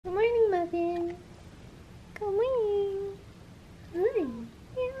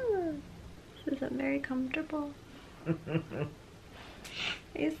comfortable. Are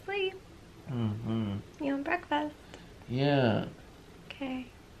you asleep? Mm-hmm. You want breakfast? Yeah. Okay.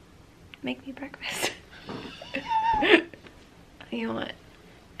 Make me breakfast. You want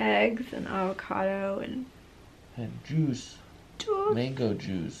eggs and avocado and juice. juice? Mango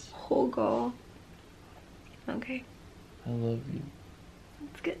juice. Hogo. Okay. I love you.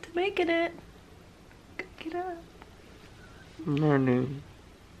 Let's get to making it. Get up. Morning.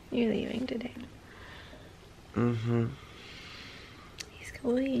 You're leaving today. Mm-hmm. He's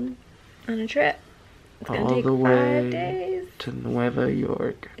going on a trip. It's gonna All take the 5 way days. to Nueva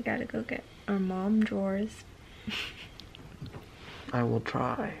York. I gotta go get our mom drawers. I will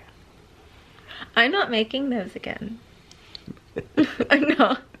try. I'm not making those again. I'm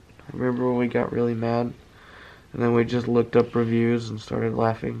not. Remember when we got really mad? And then we just looked up reviews and started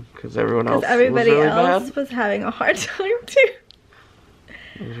laughing because everyone else everybody was really else bad. was having a hard time too.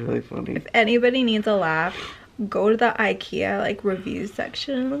 It was really funny. If anybody needs a laugh, go to the IKEA like review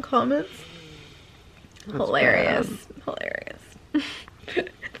section in the comments. That's Hilarious. bad. Hilarious.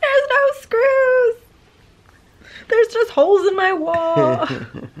 There's no screws. There's just holes in my wall.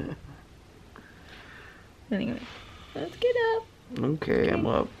 Anyway, let's get up. Okay, I'm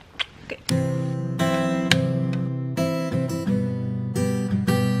up. Okay.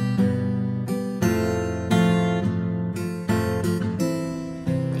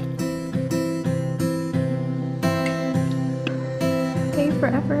 Pay for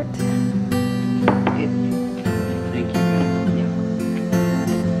effort. Thank you.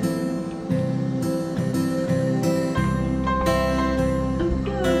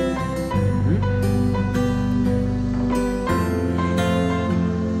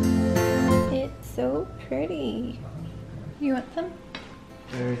 It's so pretty. You want some?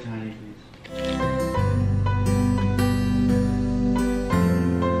 Very tiny, please.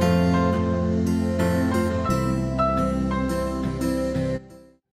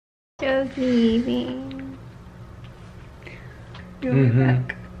 Just leaving. You'll be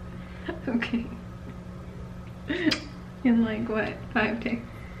back. Okay. In like what, 5 days?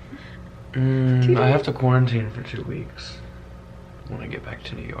 2 days? I have to quarantine for 2 weeks when I get back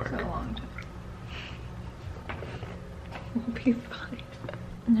to New York. It's a long time. We'll be fine.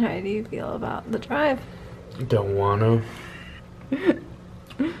 How do you feel about the drive? Don't wanna. That's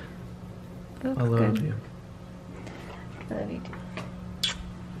I love good. you. I love you too.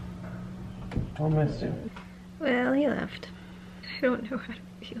 I'll miss you. Well, he left. I don't know how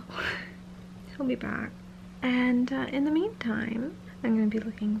to feel. He'll be back. And in the meantime, I'm going to be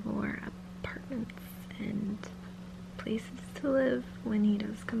looking for apartments and places to live when he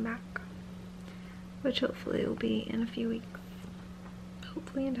does come back. Which hopefully will be in a few weeks.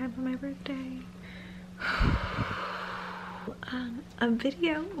 Hopefully in time for my birthday. A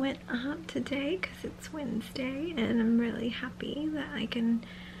video went up today because it's Wednesday and I'm really happy that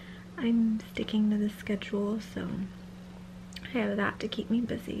I'm sticking to the schedule, so I have that to keep me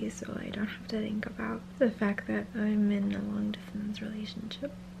busy so I don't have to think about the fact that I'm in a long distance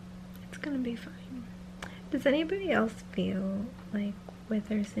relationship. It's gonna be fine. Does anybody else feel like with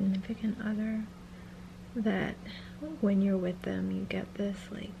their significant other that when you're with them you get this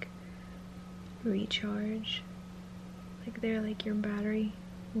like recharge? Like they're like your battery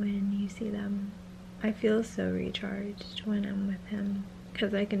when you see them. I feel so recharged when I'm with him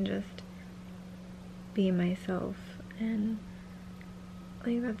because I can just be myself, and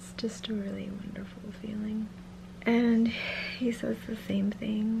like that's just a really wonderful feeling. And he says the same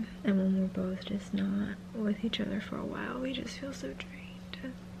thing, and when we're both just not with each other for a while, we just feel so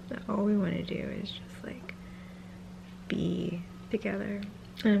drained that all we want to do is just like be together.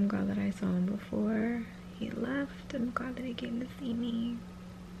 And I'm glad that I saw him before he left. I'm glad that he came to see me.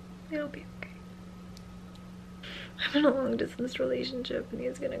 It'll be okay. I'm in a long distance relationship and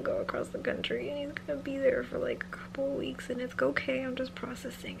he's gonna go across the country and he's gonna be there for like a couple of weeks, and it's okay. I'm just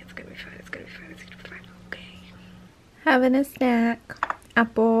processing. It's gonna be fine. It's gonna be fine. It's gonna be fine. Okay. Having a snack.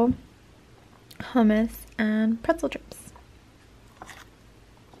 Apple, hummus, and pretzel chips.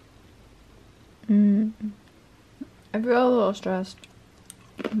 I feel a little stressed,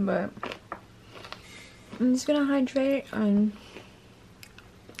 but I'm just gonna hydrate and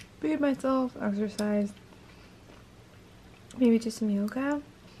feed myself, exercise, maybe do some yoga.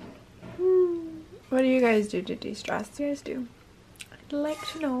 What do you guys do to de-stress? Do you guys do? I'd like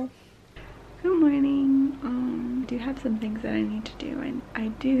to know. Good morning. Do have some things that I need to do, and I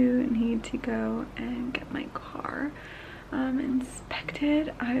do need to go and get my car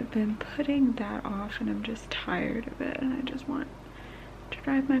inspected. I've been putting that off and I'm just tired of it and I just want to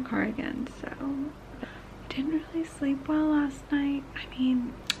drive my car again. So didn't really sleep well last night. I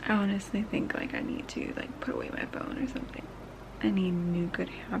mean, I honestly think like I need to like put away my phone or something. I need new good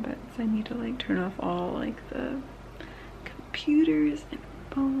habits. I need to like turn off all like the computers and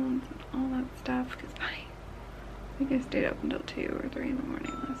phones and all that stuff, because I think I stayed up until 2 or 3 in the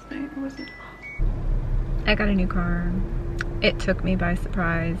morning last night. I wasn't. I got a new car. It took me by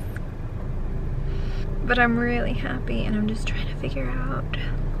surprise, but I'm really happy, and I'm just trying to figure out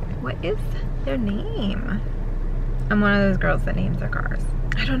what is their name. I'm one of those girls that names their cars.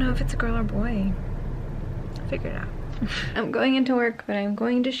 I don't know if it's a girl or boy. I'll figure it out. I'm going into work, but I'm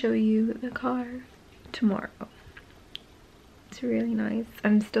going to show you the car tomorrow. It's really nice.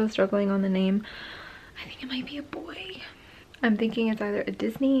 I'm still struggling on the name. I think it might be a boy. I'm thinking it's either a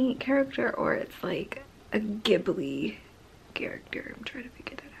Disney character or it's like a Ghibli character. I'm trying to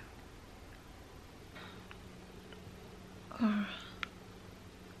figure that out. Oh,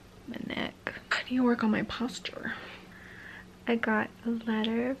 my neck. I need to work on my posture. I got a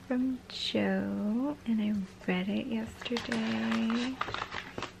letter from Joe and I read it yesterday.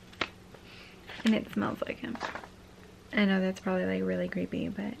 And it smells like him. I know that's probably like really creepy,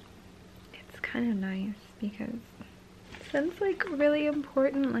 but it's kind of nice because that's like really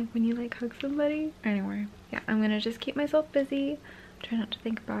important, like when you like hug somebody. Anyway, yeah, I'm gonna just keep myself busy, try not to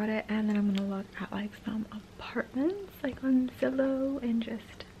think about it, and then I'm gonna look at like some apartments like on Zillow and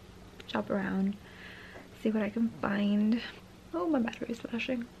just shop around, see what I can find. Oh, my battery's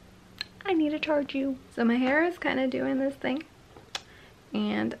flashing. I need to charge you. So my hair is kind of doing this thing,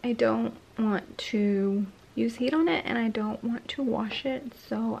 and I don't want to use heat on it and I don't want to wash it,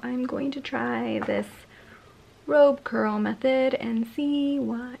 so I'm going to try this Robe curl method and see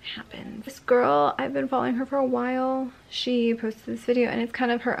what happens. This girl, I've been following her for a while. She posted this video and it's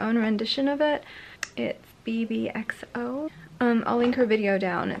kind of her own rendition of it. It's Bebexo. I'll link her video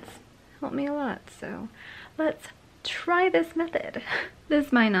down. It's helped me a lot, so let's try this method.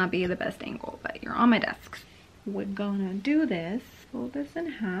 This might not be the best angle, but you're on my desk. We're gonna do this. Fold this in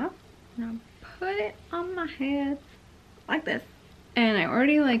half. Now put it on my head like this. And I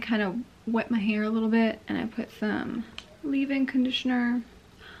already like kind of wet my hair a little bit, and I put some leave-in conditioner.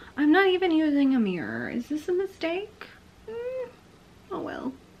 I'm not even using a mirror. Is this a mistake? Oh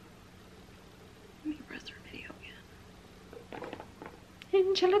well. Let me press her video again.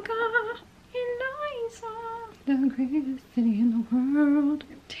 Angelica, Eliza, the greatest city in the world.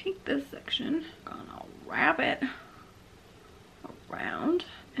 Take this section, gonna wrap it around,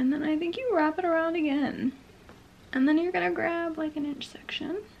 and then I think you wrap it around again. And then you're gonna grab like an inch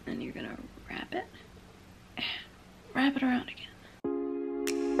section, and you're gonna wrap it around again.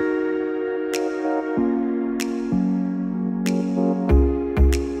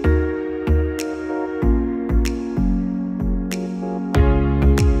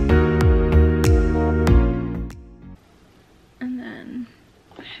 And then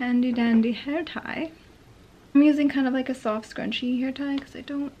a handy dandy hair tie. I'm using kind of like a soft scrunchy hair tie because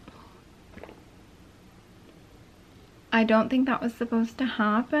I don't think that was supposed to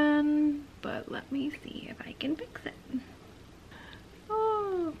happen, but let me see if I can fix it.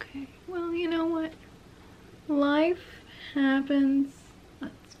 Oh, okay. Well, you know what? Life happens.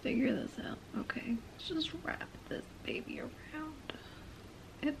 Let's figure this out. Okay, let's just wrap this baby around.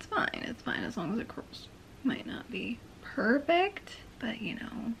 It's fine as long as it curls. Might not be perfect, but you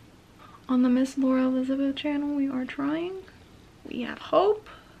know, on the Miss Laura Elizabeth channel, we are trying. We have hope.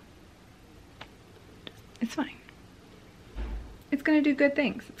 It's fine. It's gonna do good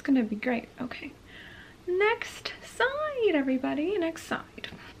things. It's gonna be great. Okay. Next side, everybody. Next side.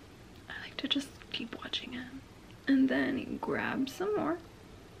 I like to just keep watching it. And then you grab some more.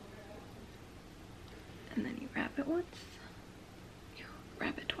 And then you wrap it once. You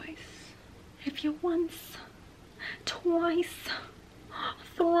wrap it twice. If you once, twice,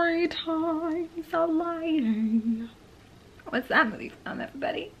 3 times a lady. What's that movie from,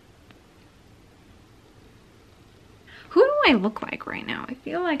 everybody? Who do I look like right now? I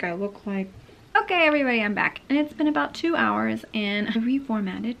feel like I look like... Okay, everybody, I'm back. And it's been about 2 hours, and I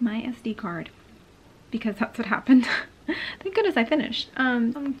reformatted my SD card because that's what happened. Thank goodness I finished.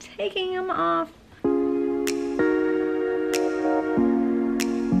 I'm taking them off.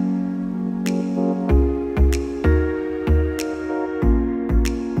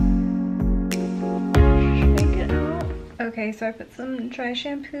 Shake it out. Okay, so I put some dry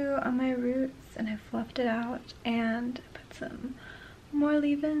shampoo on my roots and I fluffed it out, and I put some more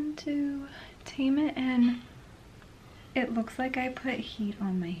leave-in to tame it, and it looks like I put heat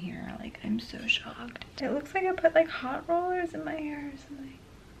on my hair. Like, I'm so shocked. It looks like I put like hot rollers in my hair or something.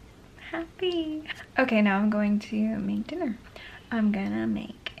 Happy. Okay, now I'm going to make dinner. I'm gonna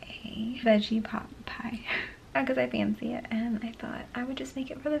make a veggie pot pie. because I fancy it, and I thought I would just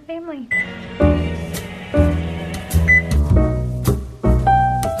make it for the family.